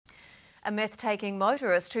A meth-taking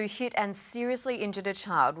motorist who hit and seriously injured a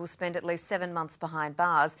child will spend at least 7 months behind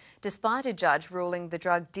bars, despite a judge ruling the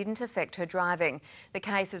drug didn't affect her driving. The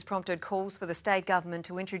case has prompted calls for the state government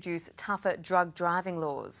to introduce tougher drug driving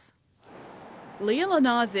laws. Leah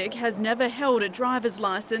Lanazik has never held a driver's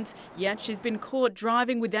licence, yet she's been caught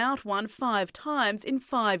driving without one 5 times in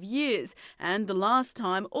 5 years, and the last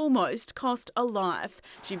time almost cost a life.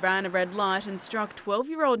 She ran a red light and struck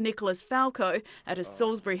 12-year-old Nicholas Falco at a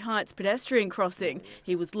Salisbury Heights pedestrian crossing.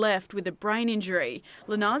 He was left with a brain injury.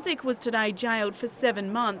 Lanazik was today jailed for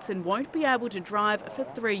 7 months and won't be able to drive for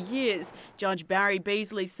 3 years. Judge Barry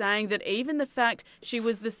Beasley saying that even the fact she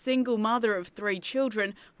was the single mother of 3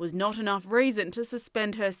 children was not enough reason to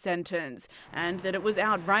suspend her sentence, and that it was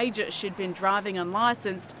outrageous she'd been driving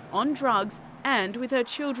unlicensed, on drugs and with her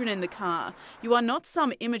children in the car. You are not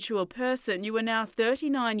some immature person, you are now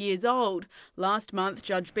 39 years old. Last month,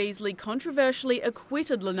 Judge Beasley controversially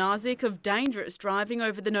acquitted Lanazik of dangerous driving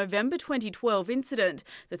over the November 2012 incident.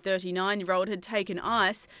 The 39-year-old had taken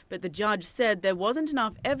ice, but the judge said there wasn't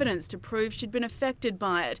enough evidence to prove she'd been affected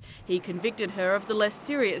by it. He convicted her of the less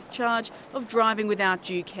serious charge of driving without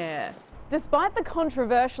due care. Despite the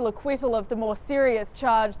controversial acquittal of the more serious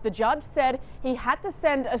charge, the judge said he had to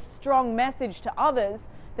send a strong message to others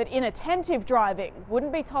that inattentive driving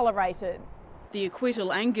wouldn't be tolerated. The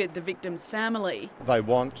acquittal angered the victim's family. They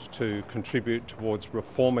want to contribute towards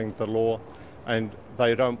reforming the law, and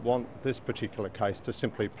they don't want this particular case to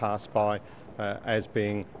simply pass by as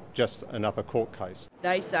being just another court case.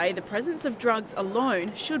 They say the presence of drugs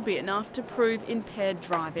alone should be enough to prove impaired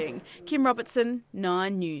driving. Kim Robertson,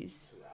 9 News.